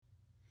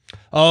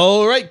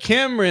All right,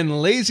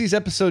 Cameron, Lazy's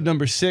episode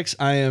number 6.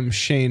 I am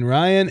Shane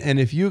Ryan, and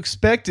if you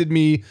expected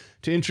me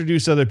to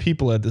introduce other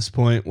people at this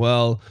point,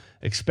 well,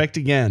 expect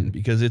again,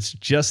 because it's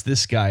just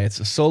this guy. It's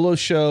a solo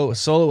show, a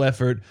solo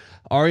effort.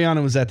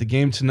 Ariana was at the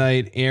game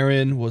tonight.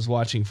 Aaron was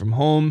watching from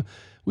home.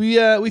 We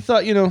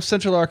thought,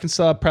 Central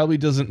Arkansas probably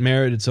doesn't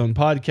merit its own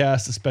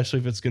podcast, especially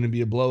if it's going to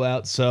be a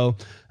blowout. So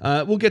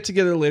we'll get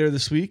together later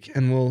this week,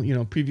 and we'll,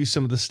 preview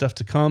some of the stuff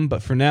to come.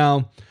 But for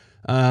now,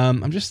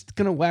 I'm just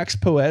going to wax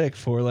poetic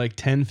for like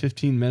 10,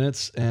 15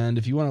 minutes. And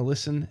if you want to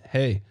listen,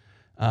 hey,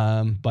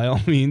 by all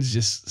means,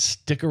 just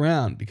stick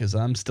around because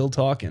I'm still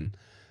talking.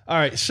 All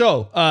right,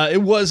 so it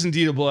was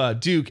indeed a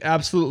blowout. Duke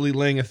absolutely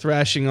laying a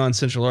thrashing on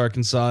Central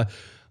Arkansas,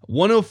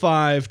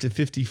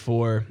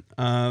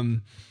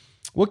 105-54.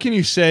 What can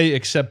you say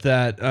except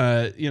that,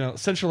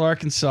 Central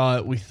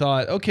Arkansas, we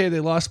thought, okay,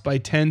 they lost by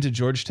 10 to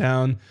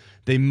Georgetown.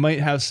 They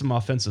might have some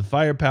offensive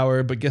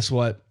firepower, but guess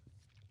what?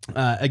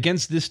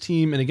 Against this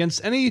team and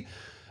against any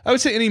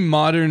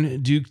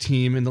modern Duke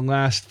team in the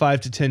last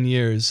 5 to 10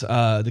 years,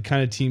 the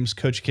kind of teams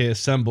Coach K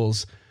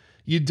assembles,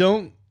 you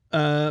don't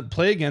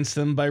play against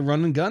them by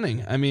run and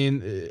gunning. I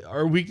mean,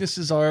 our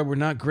weaknesses are we're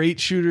not great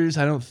shooters,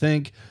 I don't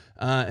think,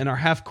 and our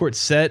half-court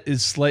set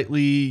is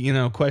slightly,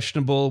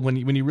 questionable. When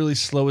you really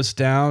slow us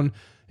down,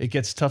 it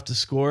gets tough to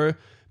score.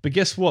 But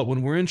guess what?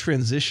 When we're in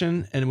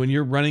transition and when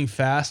you're running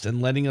fast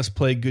and letting us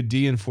play good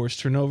D and force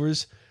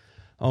turnovers,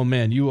 oh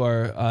man, you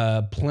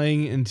are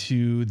playing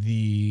into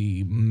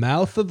the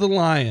mouth of the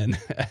lion,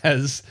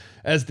 as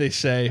they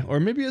say,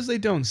 or maybe as they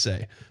don't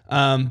say.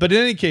 But in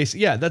any case,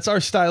 yeah, that's our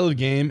style of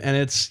game, and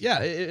a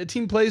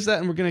team plays that,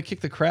 and we're gonna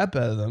kick the crap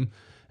out of them,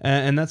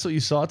 and that's what you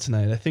saw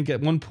tonight. I think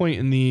at one point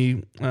in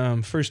the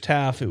first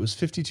half, it was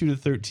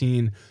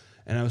 52-13,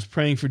 and I was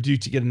praying for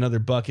Duke to get another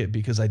bucket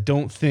because I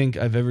don't think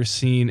I've ever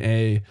seen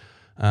a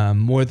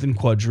more than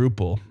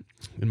quadruple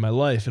in my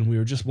life, and we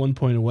were just 1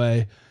 point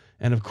away.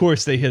 And of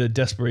course, they hit a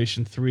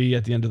desperation 3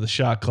 at the end of the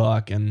shot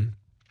clock, and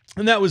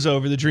that was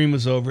over. The dream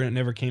was over, and it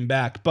never came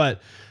back.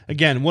 But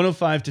again,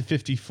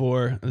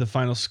 105-54, the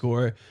final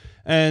score.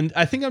 And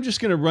I think I'm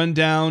just going to run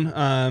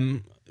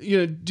down,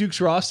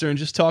 Duke's roster and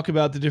just talk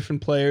about the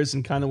different players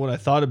and kind of what I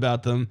thought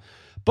about them.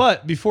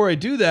 But before I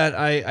do that,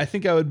 I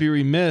think I would be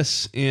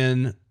remiss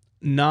in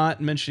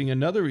not mentioning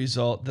another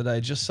result that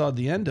I just saw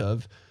the end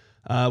of,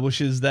 which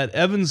is that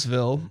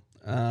Evansville,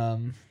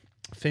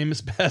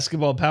 famous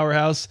basketball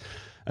powerhouse.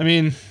 I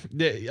mean,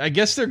 I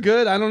guess they're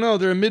good. I don't know.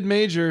 They're a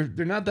mid-major.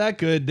 They're not that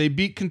good. They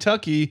beat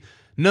Kentucky,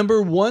 number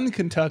 1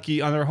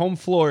 Kentucky, on their home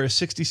floor,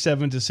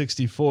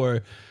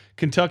 67-64.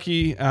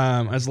 Kentucky,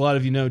 as a lot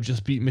of you know,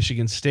 just beat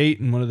Michigan State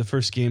in one of the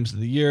first games of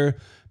the year.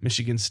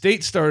 Michigan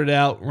State started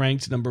out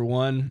ranked number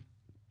 1.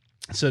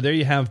 So there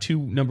you have 2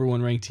 number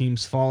 1 ranked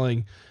teams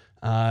falling.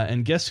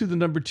 And guess who the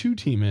number 2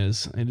 team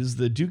is? It is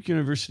the Duke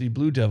University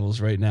Blue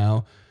Devils right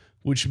now,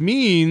 which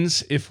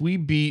means if we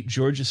beat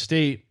Georgia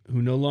State,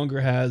 who no longer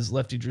has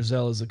Lefty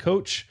Driesell as a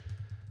coach,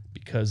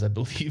 because I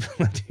believe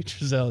Lefty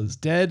Driesell is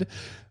dead.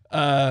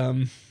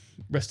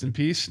 Rest in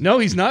peace. No,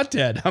 he's not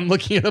dead. I'm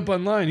looking it up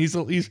online. He's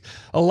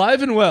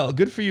alive and well.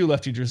 Good for you,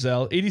 Lefty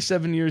Driesell.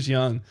 87 years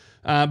young.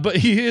 But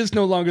he is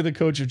no longer the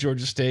coach of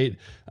Georgia State.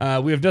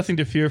 We have nothing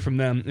to fear from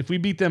them. If we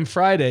beat them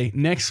Friday,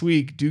 next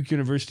week, Duke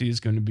University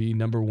is going to be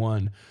number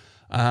 1,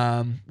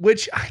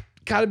 which I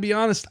got to be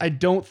honest, I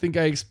don't think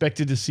I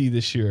expected to see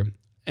this year.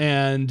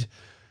 And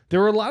there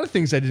were a lot of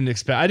things I didn't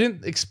expect. I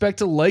didn't expect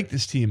to like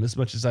this team as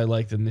much as I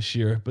liked them this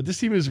year. But this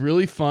team is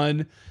really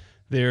fun.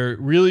 They're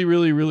really,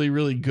 really, really,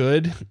 really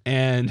good.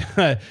 And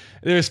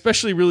they're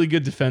especially really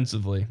good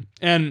defensively.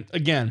 And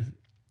again,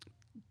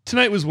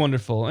 tonight was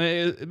wonderful.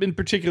 In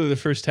particular, the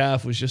first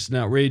half was just an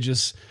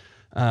outrageously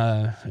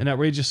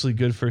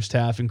good first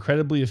half,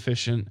 incredibly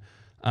efficient.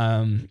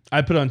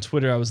 I put on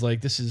Twitter, I was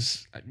like, this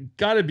is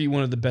got to be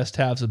one of the best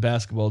halves of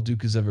basketball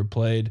Duke has ever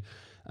played.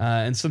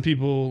 And some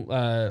people,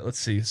 let's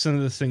see, some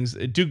of the things,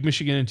 Duke,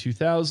 Michigan in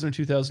 2000 or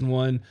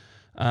 2001,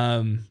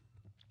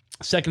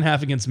 second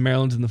half against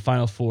Maryland in the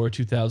Final Four,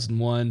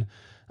 2001.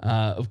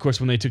 Of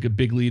course, when they took a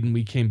big lead and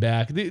we came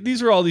back.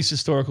 These are all these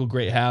historical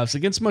great halves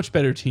against much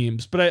better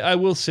teams. But I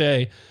will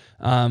say,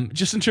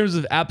 just in terms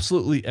of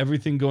absolutely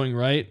everything going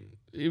right,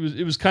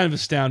 it was kind of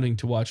astounding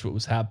to watch what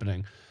was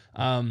happening.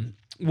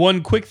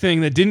 One quick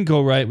thing that didn't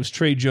go right was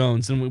Trey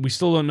Jones, and we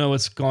still don't know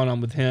what's gone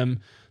on with him.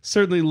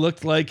 Certainly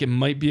looked like it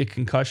might be a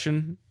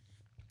concussion.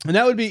 And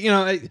that would be,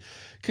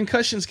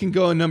 concussions can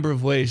go a number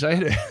of ways. I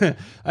had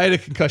a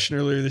concussion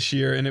earlier this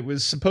year, and it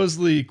was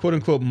supposedly,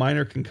 quote-unquote,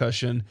 minor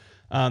concussion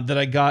that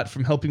I got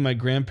from helping my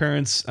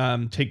grandparents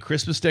take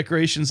Christmas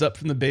decorations up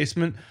from the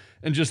basement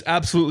and just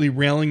absolutely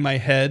railing my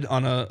head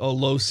on a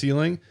low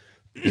ceiling.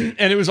 And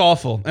it was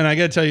awful. And I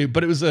got to tell you,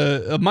 but it was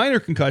a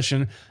minor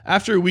concussion.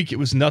 After a week, it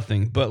was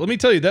nothing. But let me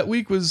tell you, that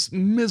week was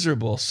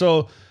miserable.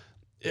 So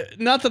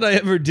not that I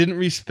ever didn't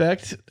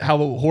respect how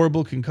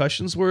horrible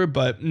concussions were,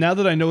 but now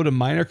that I know what a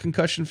minor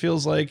concussion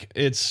feels like,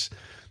 it's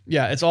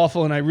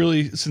awful. And I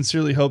really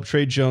sincerely hope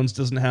Trey Jones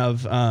doesn't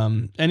have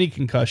any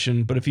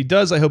concussion. But if he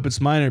does, I hope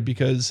it's minor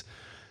because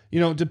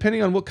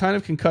depending on what kind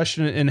of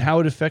concussion and how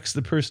it affects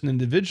the person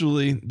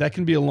individually, that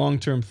can be a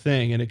long-term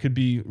thing, and it could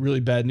be really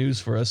bad news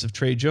for us if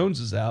Tre Jones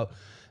is out.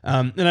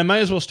 And I might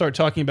as well start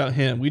talking about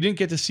him. We didn't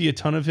get to see a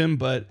ton of him,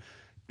 but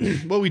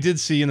what we did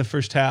see in the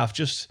first half,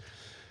 just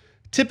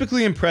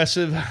typically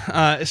impressive,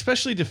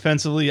 especially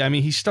defensively. I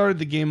mean, he started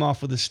the game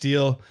off with a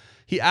steal.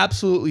 He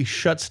absolutely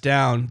shuts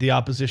down the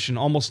opposition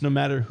almost no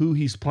matter who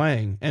he's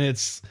playing, and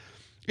it's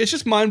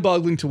just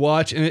mind-boggling to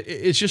watch, and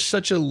it's just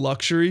such a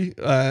luxury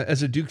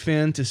as a Duke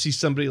fan to see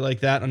somebody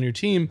like that on your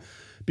team,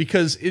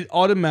 because it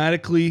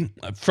automatically,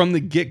 from the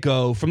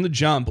get-go, from the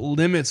jump,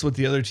 limits what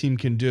the other team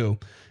can do.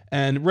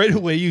 And right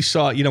away you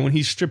saw, when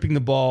he's stripping the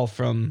ball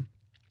from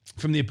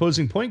the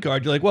opposing point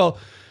guard, you're like, well,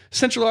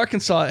 Central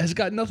Arkansas has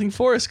got nothing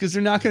for us because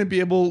they're not going to be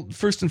able,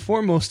 first and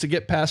foremost, to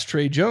get past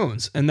Tre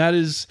Jones. And that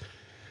is,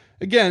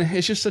 again,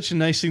 it's just such a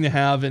nice thing to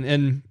have.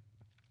 And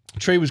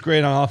Tre was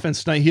great on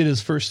offense tonight. He had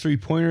his first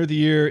three-pointer of the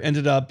year,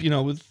 ended up,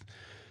 with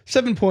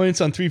 7 points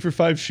on 3 for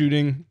 5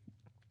 shooting.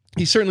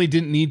 He certainly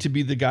didn't need to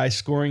be the guy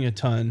scoring a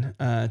ton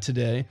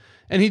today,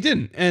 and he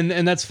didn't,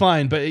 and that's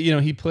fine. But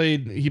he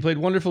played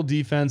wonderful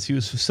defense. He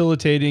was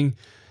facilitating.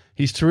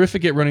 He's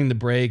terrific at running the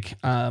break.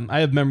 I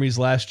have memories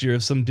last year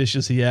of some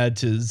dishes he had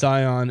to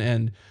Zion,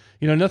 and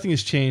nothing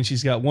has changed.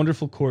 He's got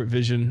wonderful court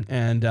vision,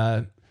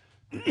 and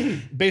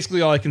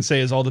basically all I can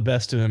say is all the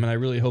best to him. And I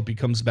really hope he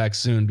comes back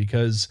soon,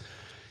 because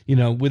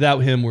without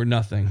him, we're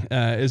nothing.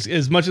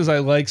 As much as I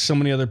like so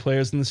many other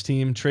players in this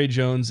team, Tre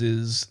Jones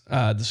is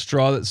the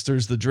straw that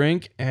stirs the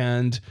drink,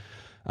 and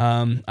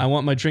I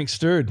want my drink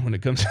stirred when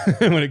it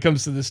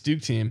comes to this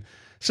Duke team.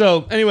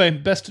 So anyway,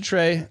 best to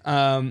Tre.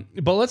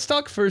 But let's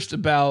talk first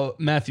about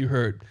Matthew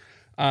Hurt.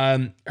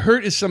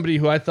 Hurt is somebody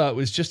who I thought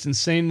was just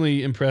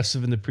insanely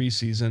impressive in the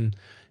preseason.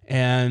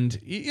 And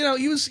he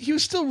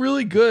was still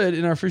really good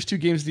in our first 2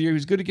 games of the year. He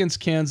was good against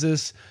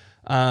Kansas.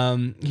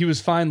 He was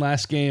fine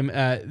last game.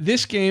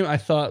 This game, I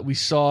thought we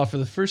saw for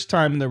the first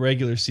time in the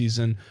regular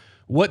season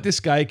what this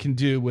guy can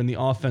do when the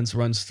offense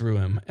runs through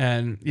him.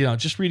 And,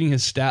 just reading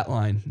his stat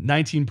line,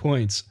 19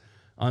 points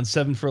on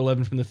 7 for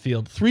 11 from the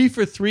field, 3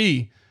 for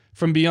 3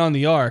 from beyond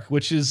the arc,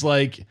 which is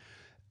like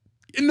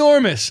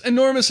enormous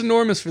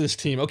for this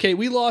team. Okay,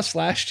 we lost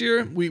last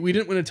year. We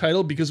didn't win a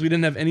title because we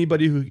didn't have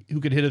anybody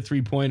who could hit a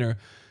three-pointer.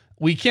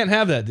 We can't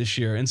have that this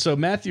year. And so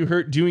Matthew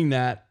Hurt doing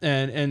that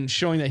and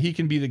showing that he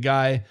can be the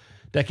guy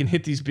that can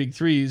hit these big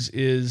threes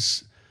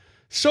is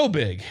so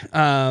big.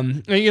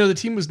 And, the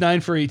team was 9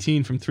 for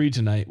 18 from 3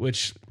 tonight,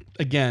 which,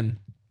 again,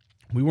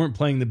 we weren't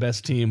playing the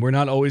best team. We're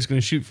not always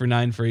going to shoot for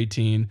 9 for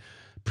 18.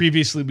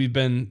 Previously, we've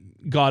been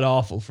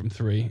god-awful from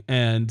 3.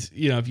 And,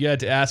 if you had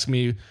to ask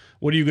me,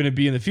 what are you going to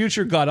be in the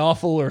future,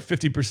 god-awful or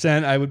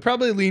 50%, I would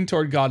probably lean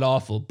toward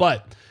god-awful.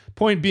 But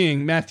point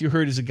being, Matthew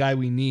Hurt is a guy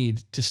we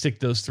need to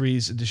stick those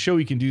threes, and to show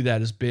he can do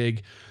that is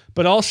big.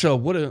 But also,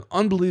 what an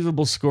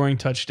unbelievable scoring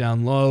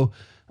touchdown low.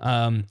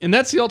 And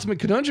that's the ultimate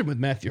conundrum with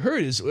Matthew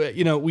Hurt is,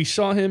 we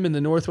saw him in the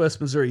Northwest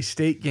Missouri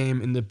State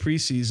game in the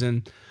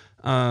preseason,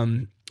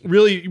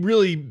 really,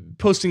 really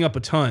posting up a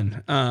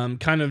ton,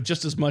 kind of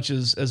just as much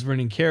as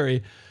Vernon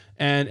Carey.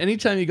 And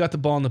anytime he got the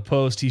ball in the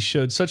post, he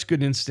showed such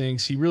good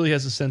instincts. He really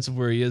has a sense of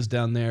where he is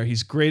down there.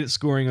 He's great at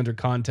scoring under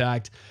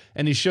contact,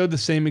 and he showed the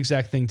same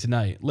exact thing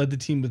tonight. Led the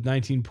team with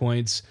 19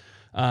 points,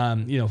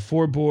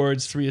 4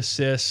 boards, 3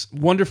 assists,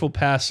 wonderful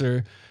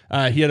passer.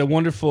 He had a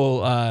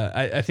wonderful,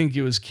 I think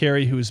it was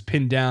Carey who was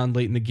pinned down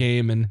late in the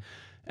game,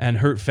 and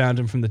Hurt found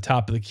him from the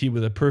top of the key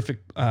with a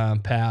perfect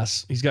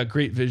pass. He's got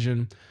great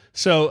vision.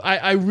 So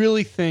I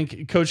really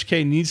think Coach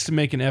K needs to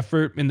make an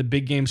effort in the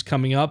big games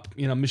coming up.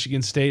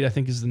 Michigan State, I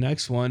think, is the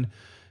next one.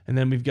 And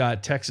then we've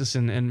got Texas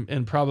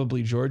and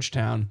probably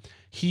Georgetown.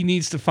 He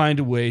needs to find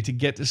a way to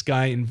get this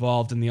guy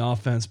involved in the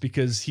offense,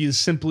 because he is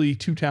simply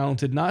too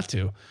talented not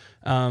to.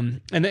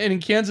 And in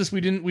Kansas,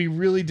 we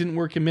really didn't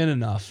work him in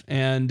enough.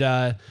 And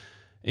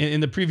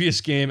in the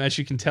previous game, as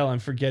you can tell, I'm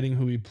forgetting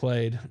who he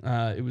played.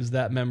 It was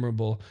that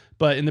memorable.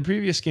 But in the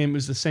previous game, it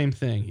was the same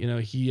thing.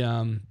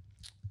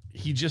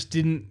 He just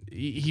didn't.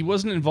 He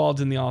wasn't involved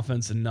in the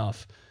offense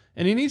enough,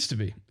 and he needs to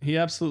be. He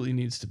absolutely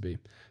needs to be.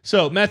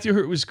 So Matthew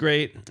Hurt was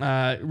great.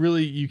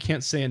 Really, you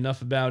can't say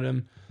enough about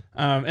him.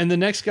 And the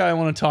next guy I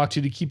want to talk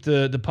to keep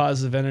the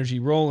positive energy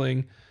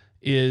rolling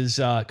is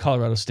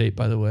Colorado State.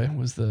 By the way,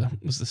 was the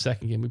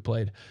second game we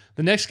played.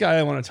 The next guy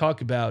I want to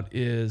talk about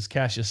is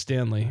Cassius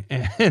Stanley,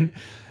 and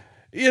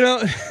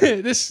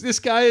this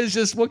guy is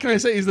just, what can I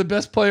say? He's the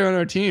best player on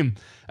our team.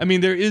 I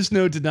mean, there is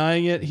no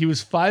denying it. He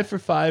was 5 for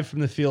 5 from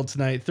the field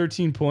tonight,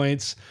 13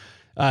 points.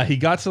 He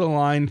got to the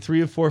line,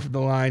 3 of 4 from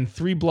the line,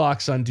 3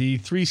 blocks on D,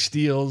 3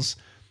 steals.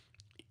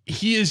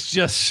 He is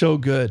just so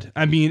good.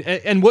 I mean,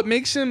 and what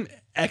makes him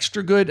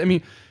extra good, I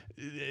mean,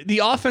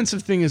 the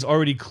offensive thing is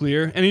already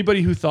clear.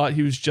 Anybody who thought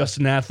he was just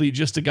an athlete,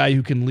 just a guy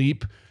who can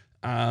leap,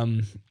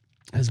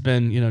 has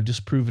been,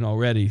 disproven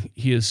already.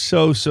 He is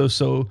so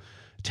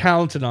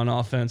talented on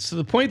offense, to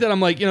the point that I'm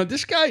like,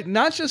 this guy,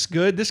 not just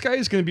good, this guy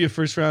is going to be a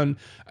first round,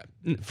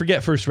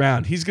 forget first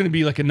round. He's going to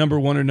be like a number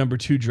 1 or number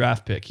 2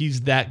 draft pick.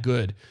 He's that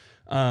good.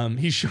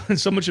 He's showing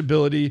so much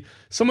ability,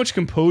 so much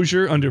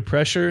composure under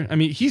pressure. I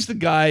mean, he's the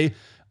guy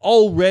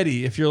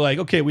already. If you're like,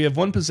 okay, we have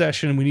one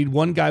possession and we need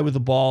one guy with the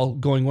ball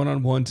going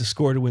one-on-one to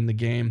score to win the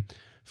game.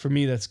 For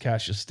me, that's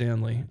Cassius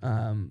Stanley.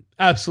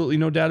 Absolutely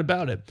no doubt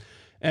about it.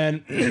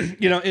 And,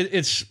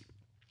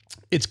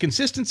 it's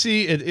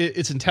consistency,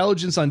 it's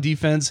intelligence on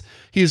defense.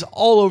 He is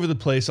all over the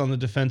place on the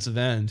defensive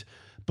end.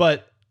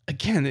 But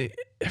again,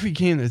 every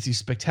game there's these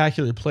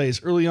spectacular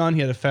plays. Early on,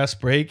 he had a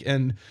fast break,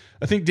 and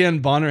I think Dan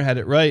Bonner had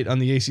it right on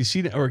the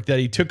ACC network that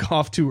he took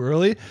off too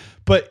early.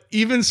 But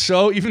even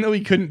so, even though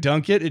he couldn't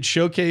dunk it, it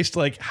showcased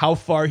like how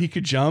far he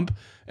could jump,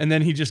 and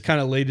then he just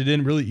kind of laid it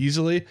in really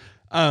easily.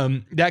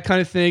 That kind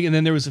of thing. And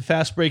then there was a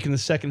fast break in the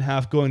second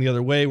half going the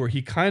other way where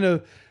he kind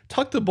of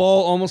tucked the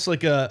ball almost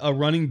like a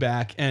running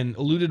back and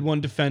eluded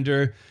one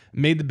defender,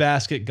 made the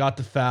basket, got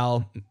the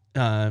foul,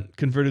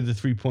 converted the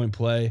three-point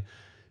play.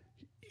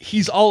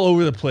 He's all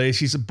over the place.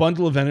 He's a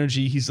bundle of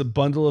energy. He's a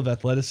bundle of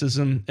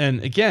athleticism.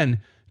 And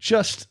again,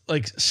 just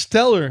like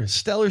stellar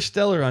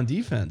on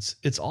defense.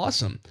 It's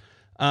awesome.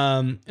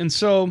 And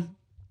so,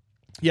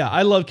 yeah,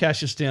 I love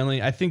Cassius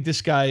Stanley. I think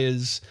this guy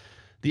is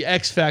the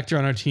X factor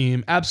on our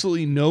team.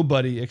 Absolutely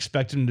nobody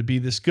expected him to be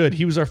this good.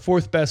 He was our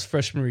fourth best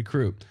freshman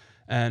recruit.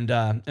 And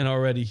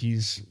already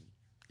he's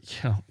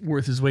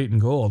worth his weight in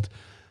gold.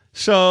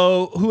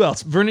 So who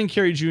else? Vernon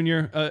Carey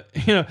Jr.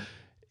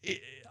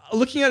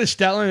 Looking at his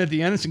stat line at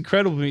the end, it's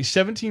incredible to me.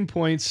 17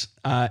 points,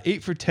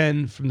 8 for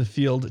 10 from the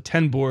field,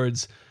 10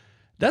 boards.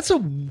 That's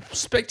a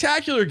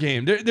spectacular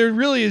game. There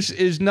really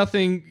is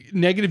nothing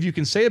negative you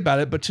can say about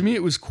it, but to me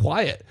it was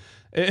quiet.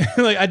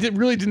 I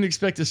really didn't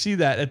expect to see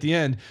that at the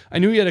end. I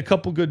knew he had a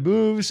couple good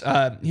moves.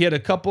 He had a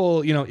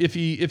couple,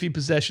 iffy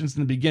possessions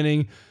in the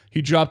beginning.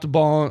 He dropped the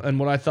ball on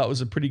what I thought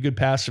was a pretty good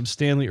pass from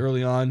Stanley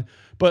early on.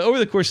 But over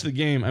the course of the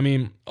game, I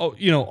mean,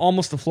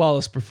 almost a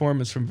flawless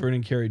performance from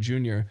Vernon Carey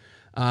Jr.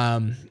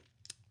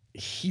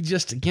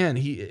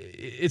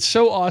 It's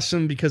so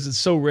awesome because it's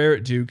so rare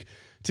at Duke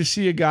to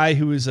see a guy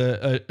who is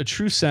a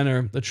true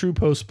center, a true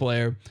post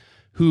player,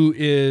 who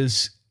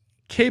is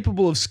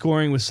capable of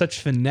scoring with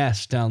such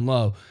finesse down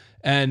low.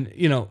 And,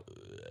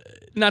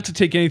 not to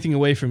take anything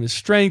away from his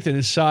strength and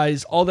his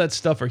size, all that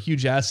stuff are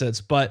huge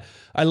assets, but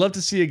I love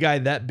to see a guy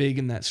that big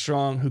and that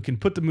strong who can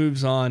put the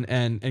moves on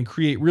and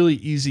create really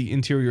easy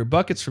interior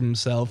buckets for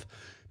himself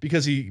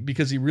because he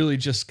really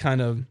just kind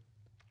of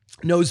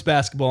knows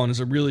basketball and is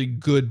a really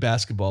good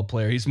basketball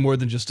player. He's more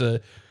than just a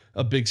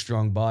big,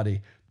 strong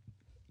body.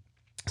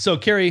 So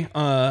Carey,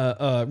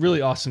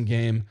 really awesome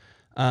game.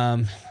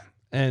 And,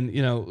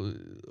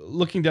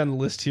 looking down the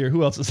list here,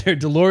 who else is there?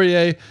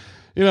 Delorier.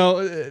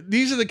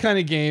 These are the kind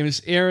of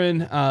games.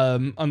 Aaron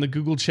on the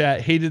Google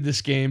chat hated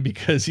this game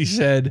because he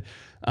said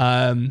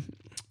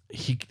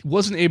he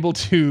wasn't able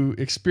to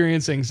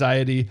experience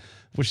anxiety,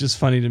 which is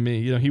funny to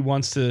me. He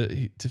wants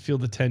to feel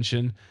the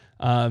tension.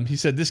 He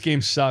said, this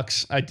game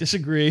sucks. I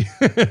disagree.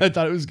 I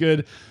thought it was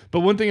good.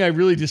 But one thing I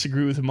really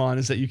disagree with him on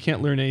is that you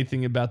can't learn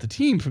anything about the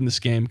team from this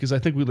game because I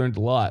think we learned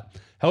a lot.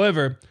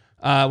 However,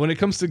 when it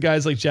comes to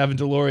guys like Javin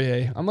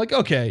Delorier, I'm like,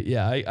 okay,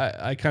 yeah,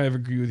 I kind of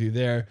agree with you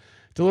there.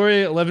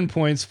 Delorier, 11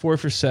 points, 4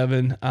 for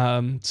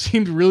 7.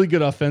 Seemed really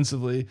good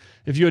offensively.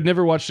 If you had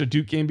never watched a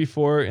Duke game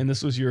before and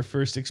this was your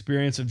first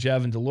experience of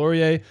Javin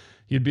Delorier,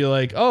 you'd be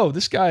like, oh,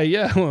 this guy,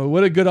 yeah,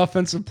 what a good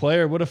offensive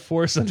player. What a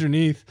force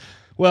underneath.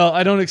 Well,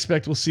 I don't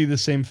expect we'll see the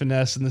same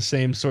finesse and the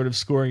same sort of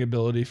scoring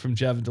ability from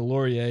Javin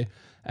Delorier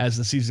as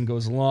the season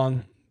goes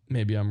along.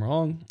 Maybe I'm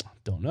wrong.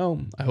 Don't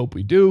know. I hope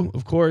we do,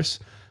 of course.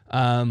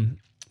 But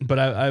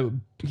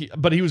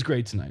he was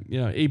great tonight.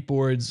 8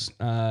 boards,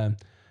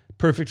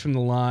 perfect from the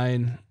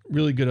line,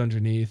 really good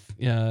underneath.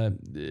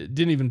 Didn't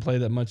even play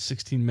that much,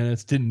 16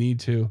 minutes, didn't need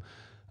to.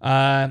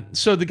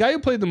 So the guy who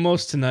played the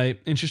most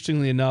tonight,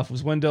 interestingly enough,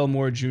 was Wendell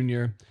Moore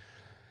Jr.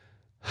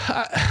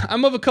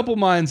 I'm of a couple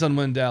minds on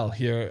Wendell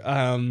here.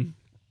 On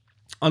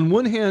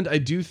one hand, I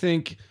do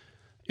think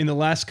in the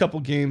last couple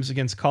games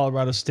against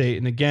Colorado State,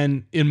 and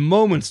again, in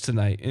moments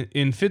tonight,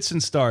 in fits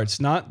and starts,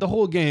 not the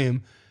whole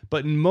game,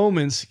 but in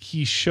moments,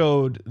 he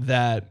showed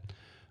that,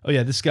 oh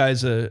yeah, this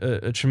guy's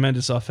a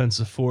tremendous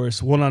offensive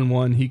force.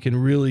 One-on-one, he can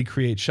really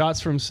create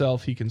shots for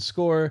himself. He can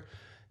score.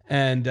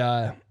 And,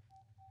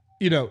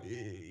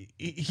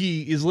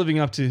 he is living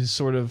up to his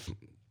sort of,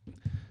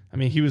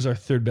 he was our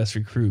third best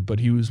recruit, but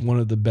he was one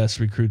of the best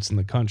recruits in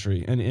the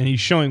country. And he's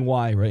showing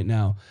why right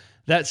now.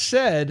 That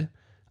said,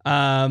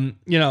 a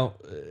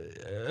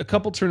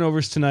couple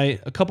turnovers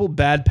tonight, a couple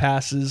bad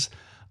passes.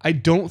 I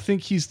don't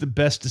think he's the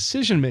best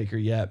decision maker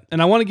yet.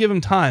 And I want to give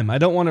him time. I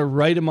don't want to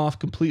write him off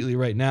completely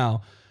right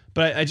now.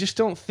 But I just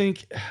don't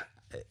think...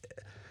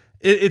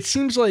 It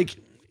seems like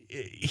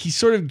he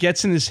sort of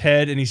gets in his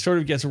head and he sort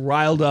of gets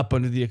riled up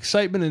under the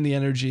excitement and the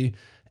energy,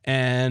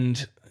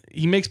 and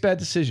he makes bad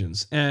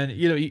decisions. And,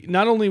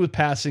 not only with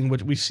passing,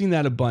 but we've seen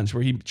that a bunch,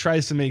 where he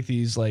tries to make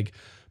these like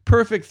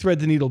perfect thread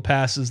the needle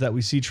passes that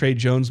we see Trey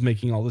Jones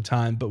making all the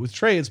time. But with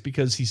Trey, it's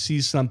because he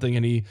sees something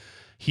and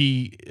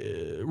he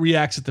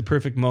reacts at the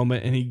perfect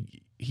moment, and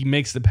he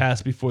makes the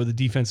pass before the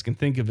defense can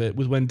think of it.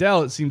 With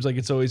Wendell, it seems like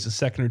it's always a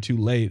second or two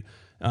late,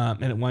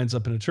 and it winds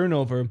up in a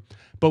turnover.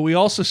 But we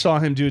also saw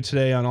him do it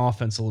today on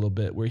offense a little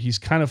bit, where he's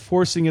kind of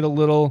forcing it a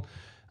little.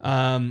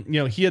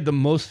 He had the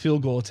most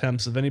field goal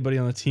attempts of anybody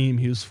on the team.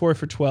 He was 4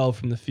 for 12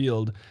 from the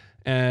field.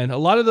 And a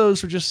lot of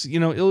those were just,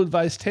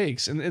 ill-advised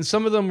takes. And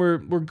some of them were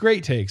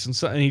great takes,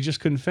 and he just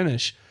couldn't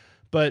finish.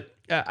 But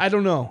I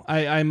don't know.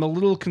 I'm a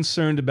little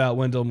concerned about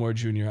Wendell Moore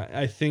Jr.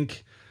 I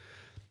think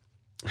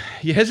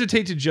you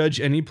hesitate to judge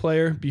any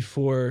player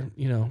before,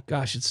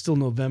 it's still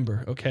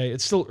November, okay?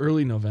 It's still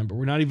early November.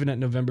 We're not even at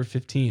November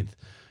 15th.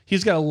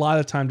 He's got a lot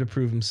of time to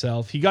prove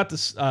himself. He got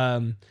this,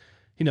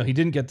 he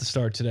didn't get the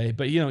start today,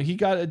 but, he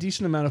got a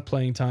decent amount of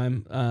playing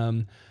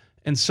time.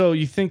 And so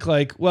you think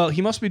like, well,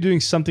 he must be doing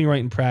something right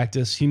in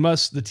practice.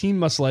 The team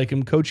must like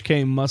him. Coach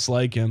K must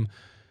like him.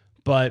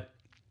 But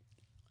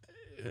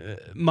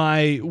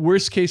my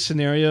worst case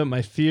scenario,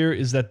 my fear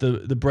is that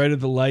the brighter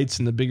the lights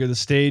and the bigger the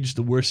stage,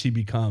 the worse he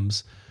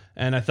becomes.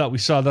 And I thought we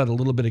saw that a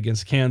little bit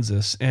against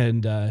Kansas.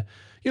 And,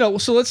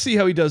 so let's see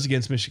how he does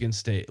against Michigan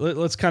State.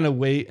 Let's kind of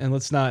wait and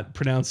let's not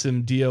pronounce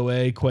him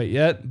DOA quite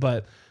yet,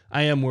 but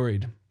I am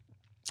worried.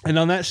 And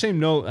on that same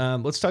note,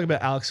 let's talk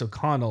about Alex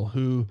O'Connell,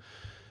 who,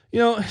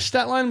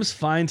 stat line was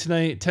fine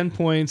tonight, 10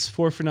 points,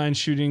 4 for 9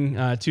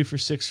 shooting, 2 for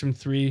 6 from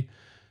 3.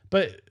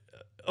 But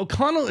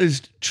O'Connell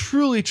is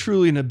truly,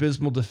 truly an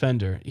abysmal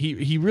defender.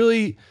 He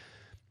really,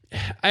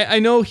 I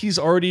know he's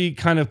already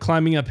kind of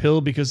climbing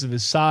uphill because of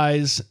his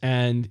size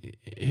and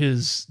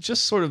his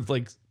just sort of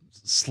like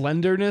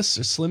slenderness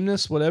or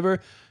slimness,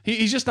 whatever.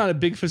 He's just not a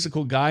big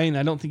physical guy, and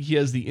I don't think he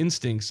has the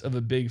instincts of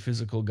a big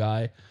physical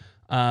guy.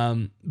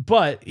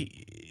 But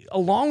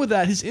along with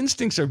that, his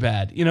instincts are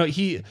bad.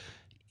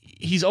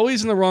 He's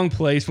always in the wrong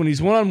place. When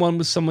he's one-on-one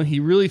with someone, he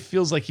really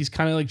feels like he's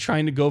kind of like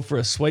trying to go for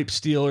a swipe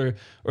steal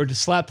or to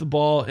slap the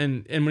ball.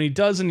 And when he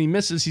does and he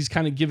misses, he's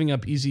kind of giving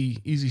up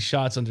easy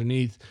shots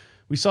underneath.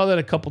 We saw that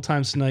a couple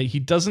times tonight. He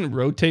doesn't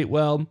rotate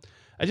well.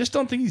 I just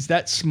don't think he's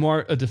that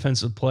smart a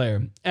defensive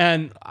player.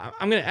 And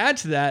I'm going to add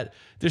to that,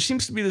 there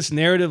seems to be this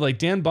narrative, like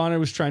Dan Bonner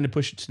was trying to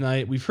push it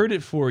tonight. We've heard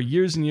it for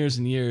years and years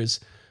and years,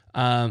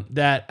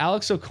 that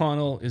Alex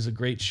O'Connell is a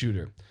great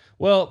shooter.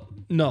 Well,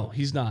 no,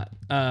 he's not.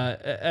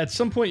 At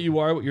some point you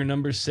are what your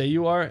numbers say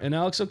you are, and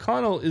Alex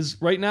O'Connell is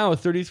right now a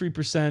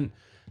 33%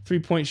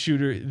 three-point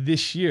shooter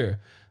this year.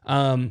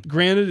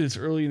 Granted, it's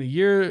early in the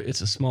year,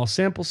 it's a small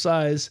sample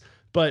size,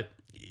 but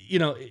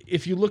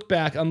if you look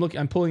back,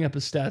 I'm pulling up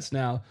his stats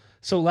now.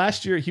 So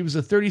last year he was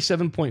a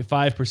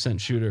 37.5%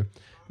 shooter.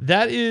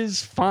 That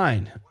is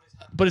fine,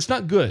 but it's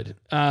not good,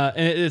 and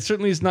it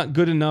certainly is not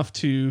good enough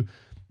to.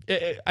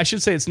 I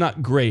should say it's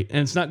not great, and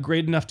it's not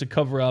great enough to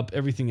cover up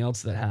everything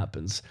else that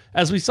happens,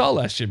 as we saw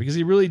last year, because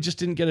he really just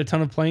didn't get a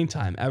ton of playing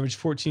time. Averaged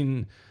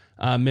 14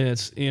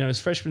 minutes. His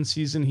freshman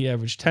season, he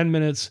averaged 10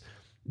 minutes.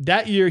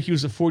 That year, he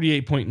was a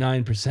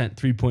 48.9%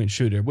 three-point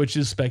shooter, which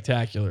is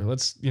spectacular.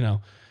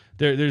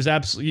 There's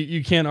absolutely,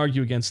 you can't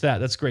argue against that.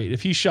 That's great.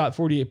 If he shot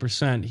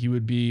 48%, he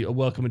would be a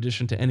welcome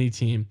addition to any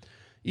team.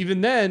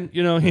 Even then,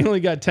 he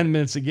only got 10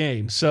 minutes a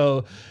game.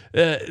 So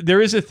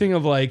there is a thing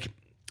of like,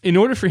 in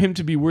order for him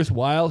to be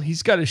worthwhile,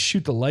 he's got to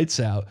shoot the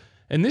lights out.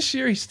 And this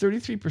year he's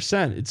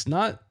 33%. It's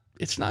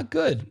not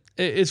good.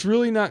 It's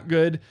really not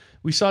good.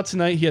 We saw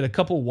tonight he had a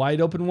couple wide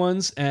open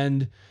ones.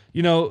 And,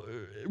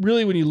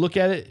 really when you look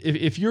at it,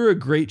 if you're a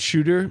great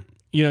shooter,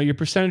 your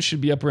percentage should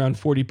be up around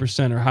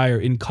 40% or higher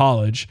in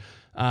college.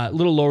 A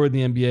little lower in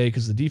the NBA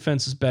because the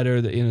defense is better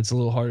and it's a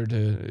little harder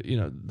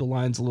to, the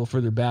line's a little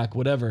further back,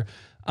 whatever.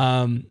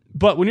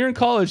 But when you're in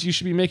college, you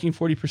should be making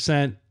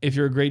 40% if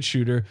you're a great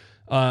shooter.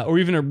 Or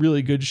even a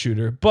really good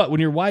shooter. But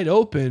when you're wide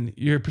open,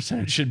 your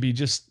percentage should be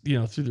just,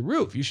 through the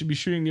roof. You should be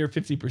shooting near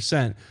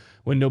 50%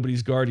 when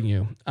nobody's guarding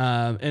you.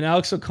 And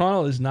Alex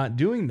O'Connell is not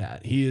doing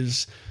that.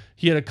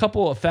 He had a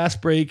couple of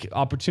fast break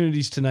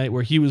opportunities tonight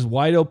where he was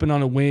wide open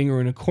on a wing or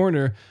in a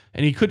corner,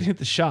 and he couldn't hit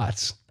the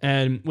shots.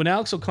 And when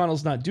Alex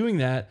O'Connell's not doing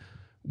that,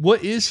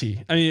 what is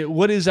he? I mean,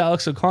 what is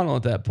Alex O'Connell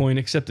at that point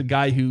except a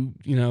guy who,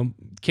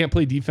 can't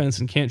play defense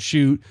and can't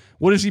shoot?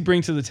 What does he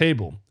bring to the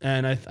table?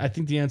 And I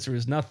think the answer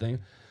is nothing.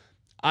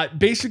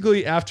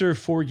 Basically, after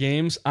 4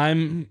 games,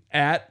 I'm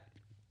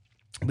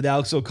with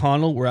Alex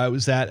O'Connell where I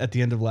was at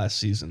the end of last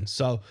season.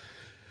 So,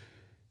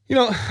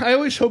 I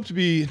always hope to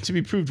be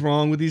proved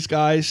wrong with these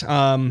guys,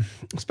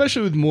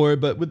 especially with Moore,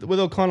 but with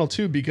O'Connell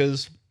too,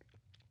 because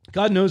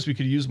God knows we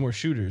could use more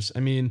shooters. I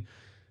mean,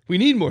 we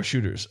need more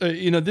shooters.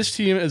 This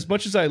team, as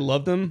much as I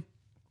love them,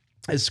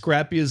 as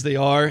scrappy as they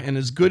are, and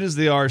as good as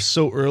they are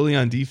so early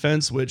on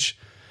defense, which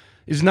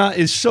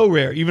is so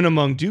rare, even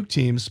among Duke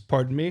teams.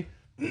 Pardon me.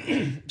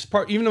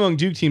 Even among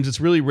Duke teams, it's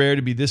really rare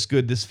to be this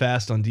good, this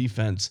fast on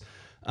defense.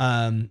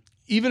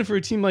 Even for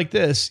a team like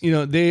this,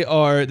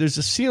 there's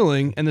a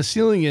ceiling, and the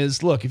ceiling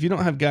is, look, if you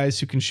don't have guys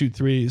who can shoot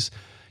threes,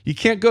 you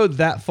can't go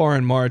that far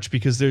in March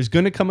because there's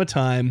going to come a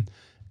time,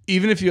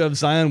 even if you have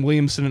Zion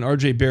Williamson and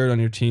RJ Barrett on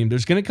your team,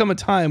 there's going to come a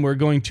time where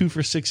going 2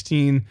 for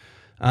 16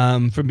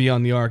 from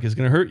beyond the arc is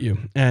going to hurt you,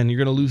 and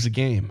you're going to lose a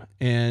game.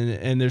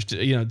 And there's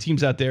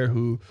teams out there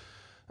who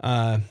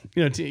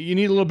You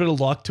need a little bit of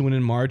luck to win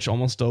in March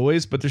almost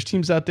always, but there's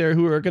teams out there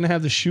who are going to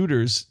have the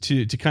shooters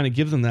to kind of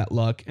give them that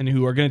luck and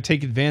who are going to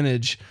take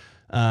advantage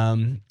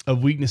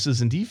of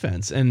weaknesses in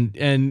defense and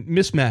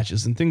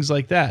mismatches and things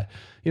like that.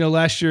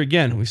 Last year,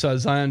 again, we saw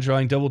Zion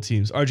drawing double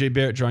teams, RJ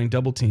Barrett drawing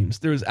double teams.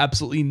 There was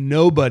absolutely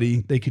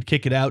nobody they could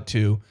kick it out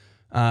to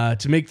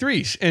make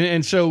threes.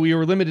 And so we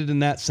were limited in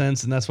that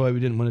sense, and that's why we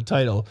didn't win a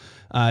title.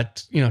 To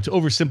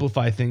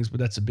oversimplify things, but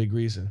that's a big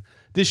reason.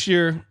 This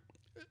year,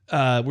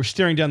 we're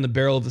staring down the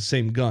barrel of the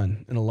same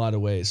gun in a lot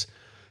of ways.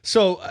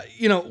 So,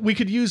 we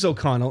could use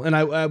O'Connell, and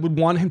I would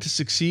want him to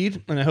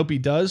succeed, and I hope he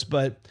does.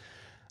 But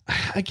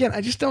again, I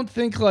just don't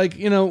think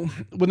when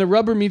the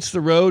rubber meets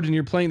the road and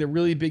you're playing the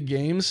really big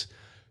games,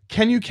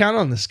 can you count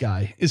on this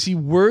guy? Is he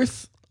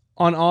worth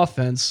on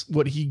offense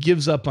what he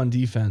gives up on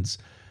defense?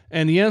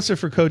 And the answer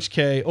for Coach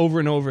K over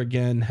and over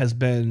again has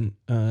been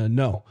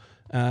no.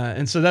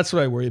 And so that's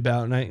what I worry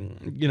about.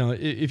 And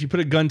if you put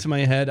a gun to my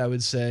head, I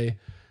would say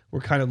we're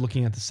kind of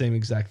looking at the same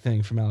exact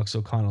thing from Alex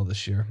O'Connell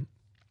this year.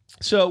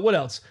 So what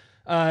else?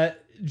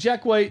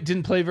 Jack White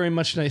didn't play very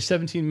much tonight,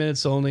 17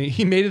 minutes only.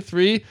 He made a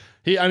three.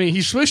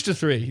 He swished a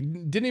three. He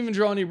didn't even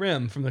draw any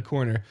rim from the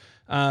corner.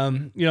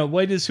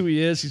 White is who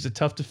he is. He's a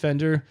tough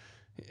defender.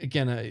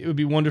 Again, it would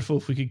be wonderful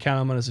if we could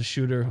count him on as a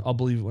shooter. I'll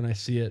believe it when I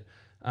see it.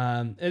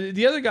 And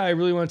the other guy I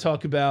really want to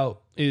talk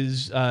about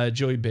is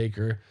Joey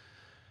Baker.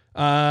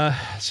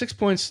 6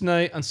 points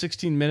tonight on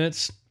 16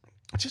 minutes.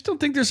 I just don't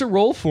think there's a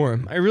role for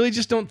him. I really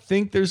just don't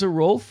think there's a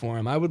role for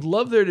him. I would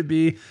love there to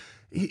be.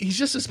 He's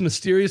just this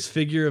mysterious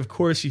figure. Of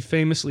course, he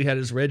famously had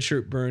his red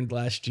shirt burned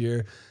last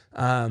year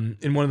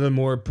in one of the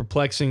more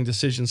perplexing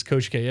decisions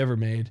Coach K ever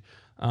made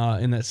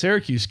in that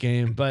Syracuse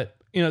game. But,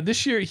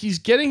 this year he's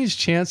getting his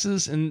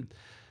chances, and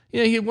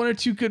he had one or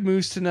two good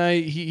moves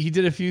tonight. He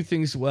did a few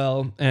things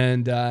well,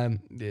 and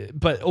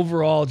but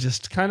overall,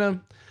 just kind of,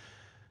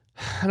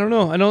 I don't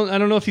know. I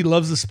don't know if he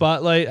loves the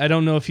spotlight. I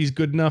don't know if he's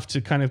good enough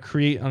to kind of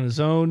create on his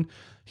own.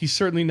 He's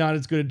certainly not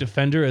as good a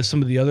defender as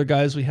some of the other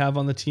guys we have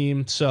on the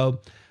team.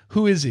 So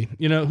who is he?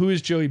 Who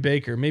is Joey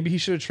Baker? Maybe he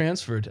should have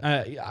transferred.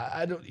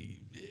 I don't.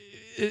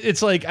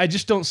 It's like I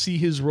just don't see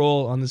his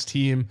role on this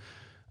team,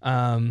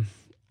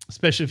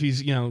 especially if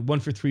he's 1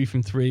 for 3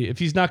 from three. If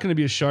he's not going to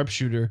be a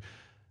sharpshooter,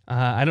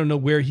 I don't know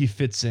where he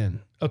fits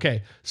in.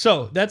 Okay,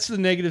 so that's the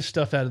negative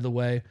stuff out of the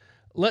way.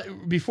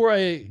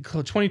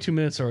 22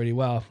 minutes already.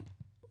 Wow.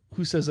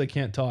 Who says I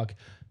can't talk?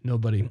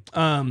 Nobody.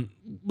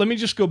 Let me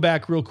just go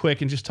back real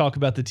quick and just talk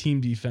about the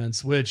team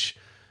defense, which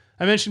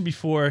I mentioned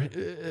before.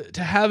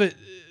 To have it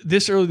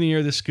this early in the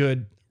year, this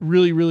good,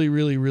 really, really,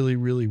 really, really,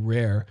 really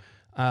rare.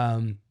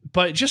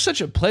 But just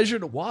such a pleasure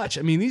to watch.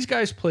 These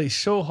guys play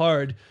so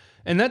hard,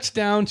 and that's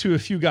down to a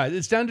few guys.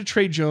 It's down to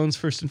Trey Jones,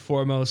 first and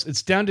foremost.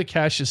 It's down to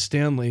Cassius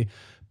Stanley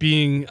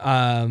being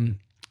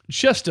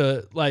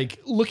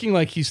looking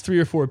like he's 3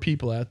 or 4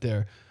 people out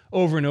there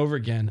over and over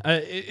again.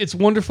 It's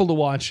wonderful to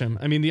watch him.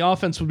 The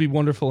offense would be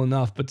wonderful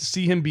enough, but to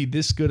see him be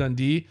this good on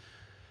D,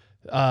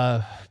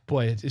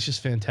 it's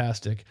just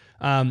fantastic.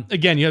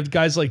 Again, you have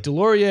guys like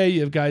Delorier,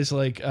 you have guys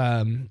like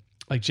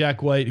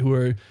Jack White, who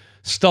are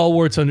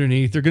stalwarts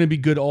underneath. They're going to be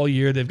good all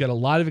year. They've got a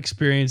lot of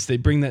experience. They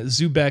bring that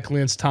Zubek,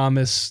 Lance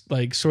Thomas,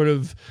 sort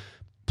of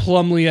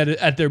Plumlee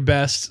at their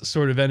best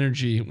sort of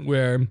energy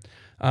where,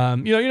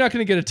 you're not going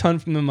to get a ton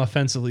from them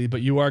offensively,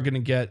 but you are going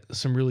to get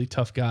some really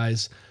tough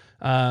guys.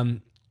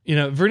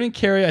 Vernon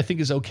Carey, I think,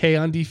 is okay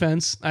on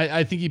defense.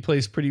 I think he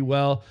plays pretty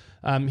well.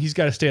 He's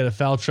got to stay out of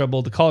foul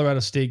trouble. The Colorado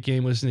State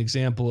game was an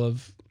example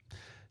of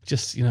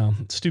just,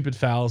 stupid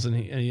fouls, and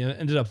he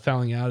ended up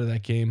fouling out of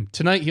that game.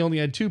 Tonight, he only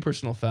had 2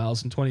 personal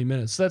fouls in 20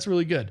 minutes, so that's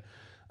really good.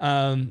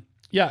 And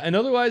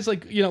otherwise,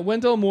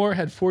 Wendell Moore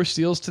had 4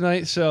 steals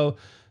tonight. So,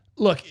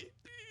 look,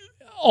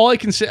 all I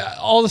can say,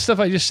 all the stuff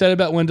I just said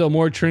about Wendell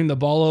Moore turning the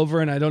ball over,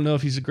 and I don't know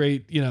if he's a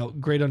great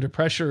under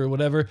pressure or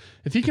whatever.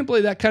 If he can play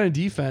that kind of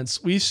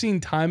defense, we've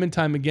seen time and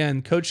time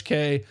again, Coach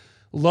K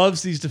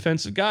loves these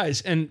defensive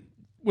guys. And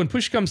when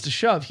push comes to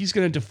shove, he's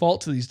going to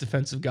default to these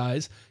defensive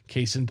guys.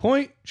 Case in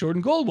point,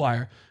 Jordan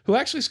Goldwire, who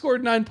actually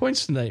scored 9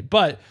 points tonight,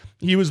 but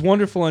he was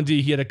wonderful on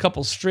D. He had a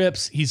couple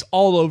strips. He's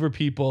all over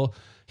people.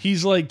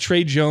 He's like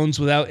Trey Jones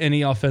without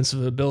any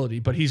offensive ability,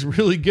 but he's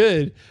really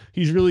good.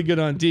 He's really good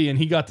on D, and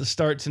he got the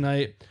start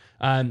tonight.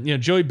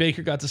 Joey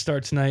Baker got the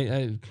start tonight.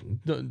 I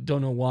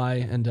don't know why,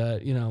 and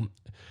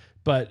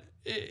but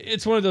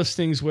it's one of those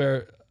things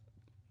where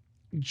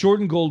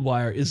Jordan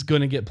Goldwire is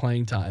going to get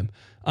playing time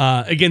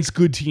against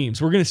good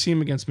teams. We're going to see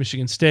him against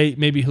Michigan State.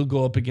 Maybe he'll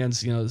go up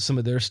against some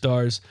of their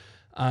stars.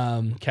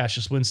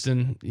 Cassius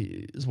Winston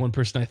is one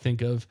person I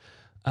think of.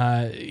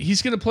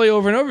 He's going to play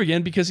over and over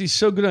again because he's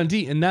so good on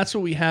D, and that's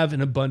what we have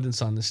in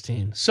abundance on this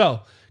team. So,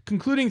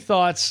 concluding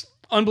thoughts,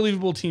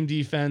 unbelievable team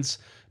defense.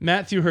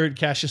 Matthew Hurt,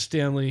 Cassius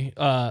Stanley,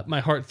 my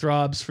heart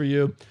throbs for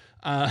you.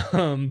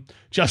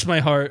 Just my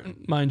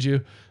heart, mind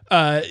you.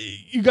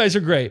 You guys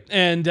are great,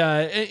 and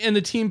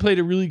the team played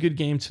a really good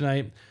game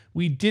tonight.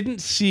 We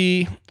didn't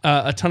see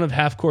a ton of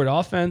half-court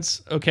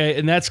offense, okay,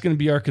 and that's going to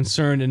be our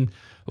concern, and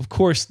Of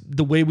course,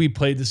 the way we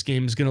played this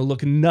game is going to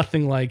look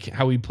nothing like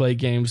how we play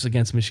games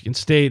against Michigan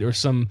State or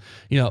some,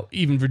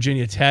 even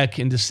Virginia Tech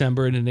in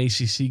December in an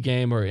ACC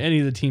game or any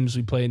of the teams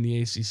we play in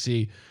the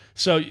ACC.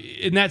 So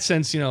in that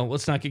sense,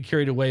 let's not get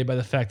carried away by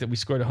the fact that we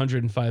scored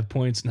 105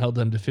 points and held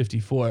them to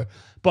 54.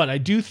 But I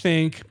do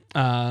think,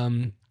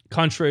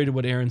 contrary to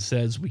what Aaron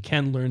says, we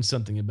can learn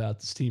something about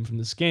this team from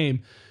this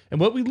game. And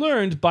what we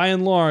learned, by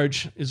and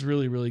large, is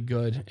really, really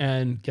good.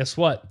 And guess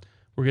what?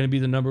 We're going to be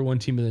the number one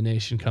team in the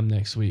nation come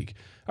next week.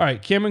 All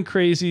right, Cameron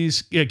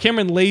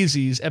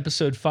Lazy's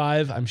episode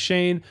 5. I'm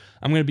Shane.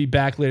 I'm going to be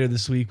back later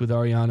this week with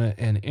Ariana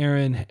and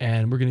Aaron,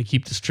 and we're going to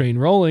keep this train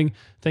rolling.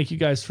 Thank you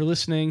guys for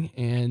listening,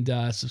 and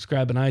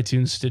subscribe on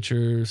iTunes,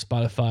 Stitcher,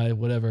 Spotify,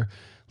 whatever.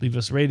 Leave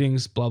us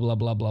ratings, blah, blah,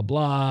 blah, blah,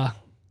 blah.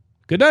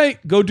 Good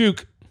night. Go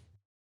Duke.